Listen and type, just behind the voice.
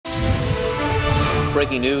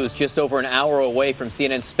Breaking news just over an hour away from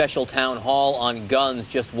CNN's special town hall on guns,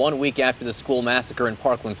 just 1 week after the school massacre in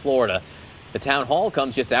Parkland, Florida. The town hall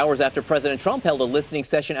comes just hours after President Trump held a listening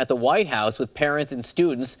session at the White House with parents and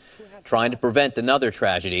students trying to prevent another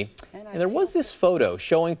tragedy. And there was this photo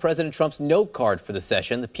showing President Trump's note card for the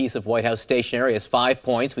session. The piece of White House stationery has 5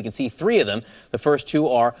 points. We can see 3 of them. The first 2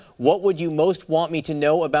 are, what would you most want me to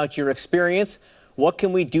know about your experience? What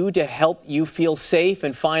can we do to help you feel safe?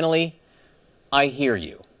 And finally, I hear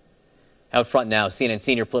you. Out front now, CNN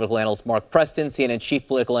senior political analyst Mark Preston, CNN chief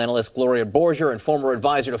political analyst Gloria Borger, and former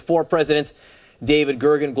advisor to 4 presidents David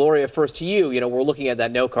Gergen. Gloria, first to you. You know, we're looking at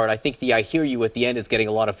that note card. I think the I hear you at the end is getting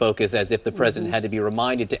a lot of focus, as if the president had to be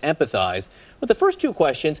reminded to empathize. But the first 2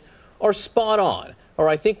 questions are spot on, or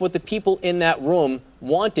I think what the people in that room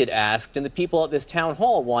wanted asked, and the people at this town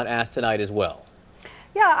hall want asked tonight as well.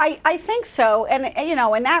 Yeah, I think so. And, you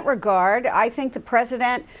know, in that regard, I think the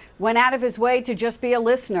president went out of his way to just be a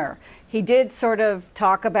listener. He did sort of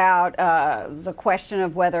talk about the question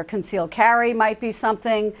of whether concealed carry might be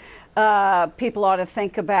something people ought to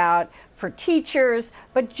think about for teachers.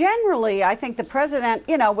 But generally, I think the president,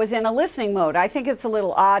 you know, was in a listening mode. I think it's a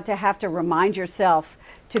little odd to have to remind yourself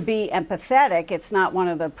to be empathetic. It's not one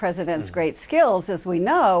of the president's great skills, as we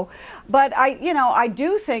know. But I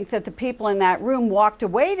do think that the people in that room walked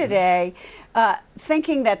away today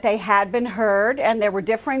thinking that they had been heard, and there were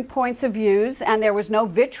differing points of views, and there was no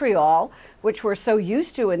vitriol, which we're so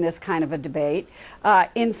used to in this kind of a debate,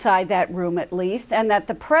 inside that room at least, and that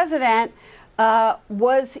the president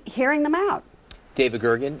was hearing them out. David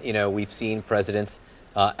Gergen, you know, we've seen presidents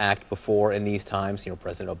act before in these times, you know,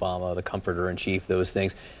 President Obama, the comforter in chief, those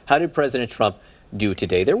things. How did President Trump do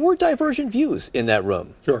today? There were divergent views in that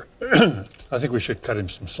room. Sure. I think we should cut him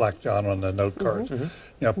some slack, John, on the note cards. You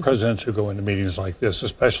know, presidents who go into meetings like this,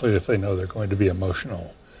 especially if they know they're going to be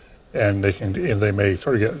emotional, and they may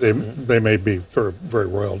forget, they may be sort of very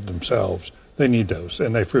royal themselves. They need those,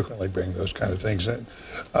 and they frequently bring those kind of things in.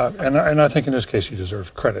 And I think in this case he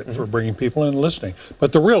deserves credit for bringing people in and listening.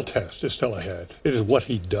 But the real test is still ahead. It is what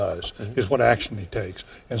he does, is what action he takes.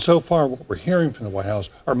 And so far what we're hearing from the White House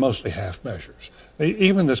are mostly half measures.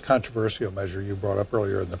 Even this controversial measure you brought up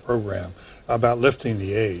earlier in the program about lifting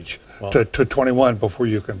the age to 21 before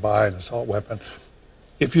you can buy an assault weapon.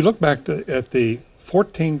 If you look back at the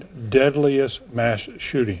 14 deadliest mass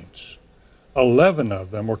shootings, 11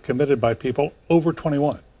 of them were committed by people over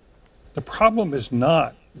 21. The problem is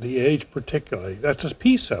not the age particularly. That's a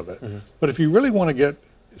piece of it. But if you really want to get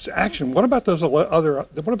action, what about those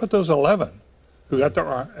 11 who got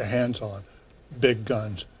their hands on big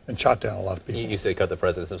guns and shot down a lot of people? You say cut the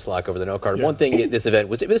president some slack over the note card. Yeah. One thing this event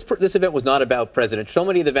was not about President. So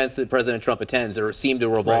many of the events that President Trump attends seem to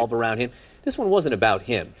revolve around him. This one wasn't about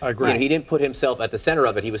him. I agree. You know, he didn't put himself at the center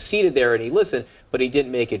of it. He was seated there and he listened, but he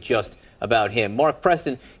didn't make it just about him. Mark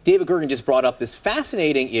Preston, David Gergen just brought up this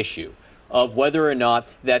fascinating issue of whether or not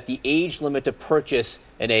that the age limit to purchase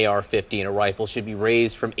an AR-15, a rifle, should be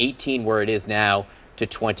raised from 18, where it is now, to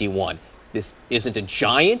 21. This isn't a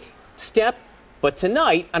giant step, but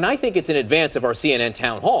tonight, and I think it's in advance of our CNN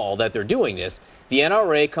town hall that they're doing this, the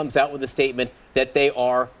NRA comes out with a statement that they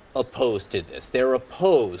are opposed to this. They're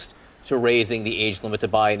opposed to raising the age limit to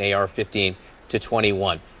buy an AR-15 to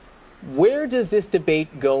 21. Where does this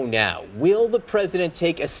debate go now? Will the president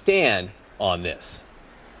take a stand on this?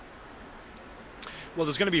 Well,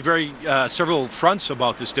 there's going to be several fronts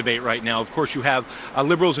about this debate right now. Of course, you have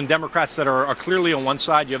liberals and Democrats that are clearly on one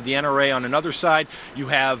side. You have the NRA on another side. You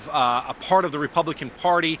have a part of the Republican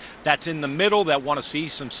Party that's in the middle that want to see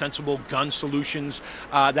some sensible gun solutions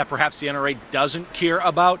that perhaps the NRA doesn't care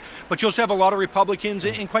about. But you also have a lot of Republicans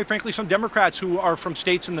and quite frankly, some Democrats who are from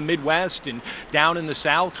states in the Midwest and down in the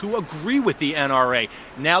South who agree with the NRA.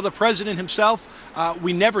 Now, the president himself,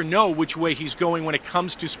 we never know which way he's going when it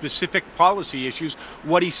comes to specific policy issues.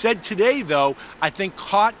 What he said today, though, I think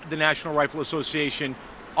caught the National Rifle Association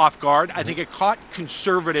off guard. I think it caught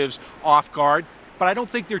conservatives off guard, but I don't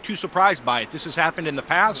think they're too surprised by it. This has happened in the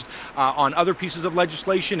past on other pieces of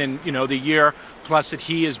legislation and, you know, the year plus that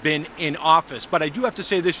he has been in office. But I do have to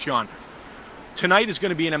say this, John. Tonight is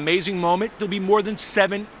going to be an amazing moment. There'll be more than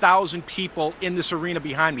 7,000 people in this arena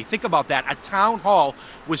behind me. Think about that. A town hall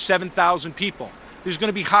with 7,000 people. There's going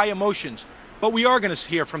to be high emotions. But we are going to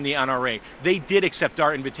hear from the NRA. They did accept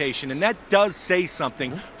our invitation, and that does say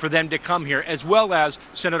something for them to come here, as well as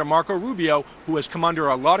Senator Marco Rubio, who has come under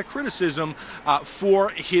a lot of criticism for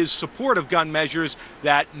his support of gun measures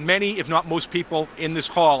that many, if not most people in this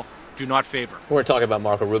hall do not favor. We're going to talk about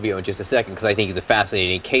Marco Rubio in just a second, because I think he's a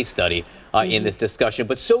fascinating case study in this discussion.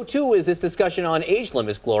 But so, too, is this discussion on age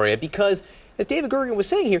limits, Gloria, because as David Gergen was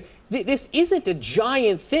saying here, this isn't a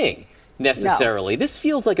giant thing necessarily. No. This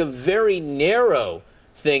feels like a very narrow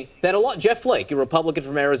thing that Jeff Flake, a Republican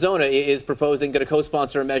from Arizona, is proposing, going to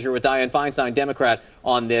co-sponsor a measure with Dianne Feinstein, Democrat,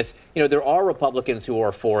 on this. You know, there are Republicans who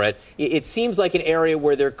are for it. It seems like an area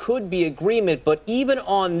where there could be agreement, but even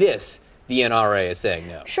on this, the NRA is saying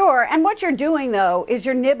no. Sure, and what you're doing though is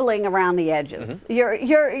you're nibbling around the edges.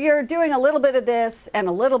 You're doing a little bit of this and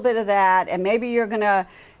a little bit of that, and maybe you're going to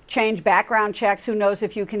change background checks. Who knows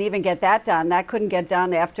if you can even get that done? That couldn't get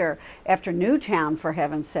done after Newtown, for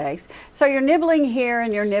heaven's sakes. So you're nibbling here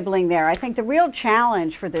and you're nibbling there. I think the real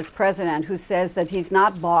challenge for this president, who says that he's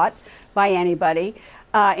not bought by anybody,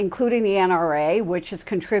 including the NRA, which has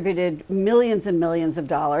contributed millions and millions of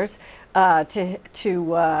dollars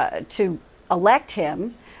to elect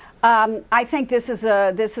him. I think this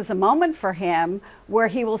is a moment for him where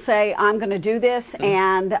he will say, "I'm going to do this,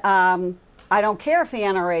 and I don't care if the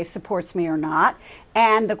NRA supports me or not."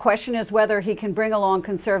 And the question is whether he can bring along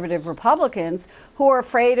conservative Republicans who are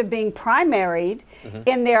afraid of being primaried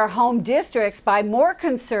in their home districts by more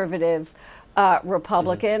conservative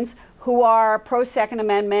Republicans who are pro-Second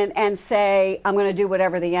Amendment and say, "I'm going to do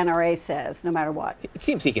whatever the NRA says, no matter what." It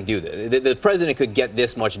seems he can do this. The president could get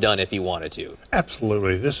this much done if he wanted to.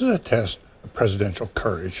 Absolutely. This is a test of presidential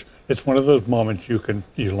courage. It's one of those moments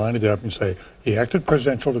you line it up and say, he acted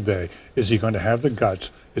presidential today. Is he going to have the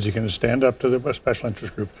guts? Is he going to stand up to the special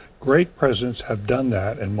interest group? Great presidents have done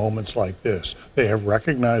that in moments like this. They have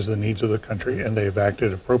recognized the needs of the country and they have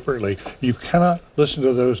acted appropriately. You cannot listen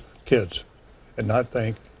to those kids and not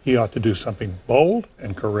think he ought to do something bold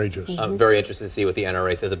and courageous. I'm very interested to see what the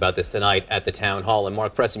NRA says about this tonight at the town hall. And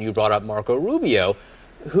Mark Preston, you brought up Marco Rubio,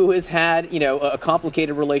 who has had, a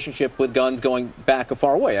complicated relationship with guns going back a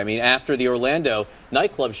far way. I mean, after the Orlando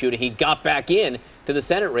nightclub shooting, he got back in to the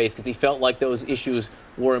Senate race because he felt like those issues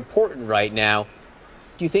were important right now.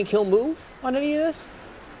 Do you think he'll move on any of this?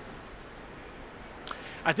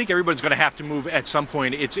 I think everybody's going to have to move at some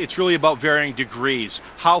point. It's really about varying degrees.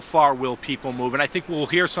 How far will people move? And I think we'll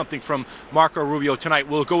hear something from Marco Rubio tonight.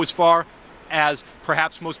 Will it go as far as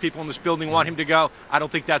perhaps most people in this building want him to go? I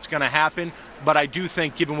don't think that's going to happen. But I do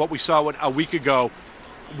think, given what we saw a week ago,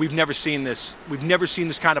 we've never seen this. We've never seen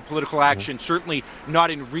this kind of political action, certainly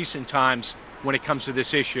not in recent times when it comes to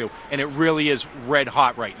this issue. And it really is red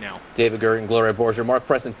hot right now. David Gergen, Gloria Borger, Mark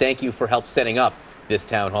Preston, thank you for help setting up this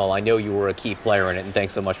town hall. I know you were a key player in it, and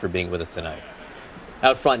thanks so much for being with us tonight.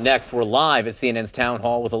 Out front next, we're live at CNN's town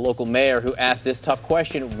hall with a local mayor who asked this tough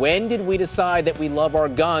question: when did we decide that we love our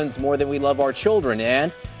guns more than we love our children?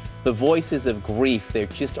 And the voices of grief, they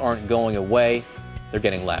just aren't going away. They're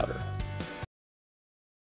getting louder.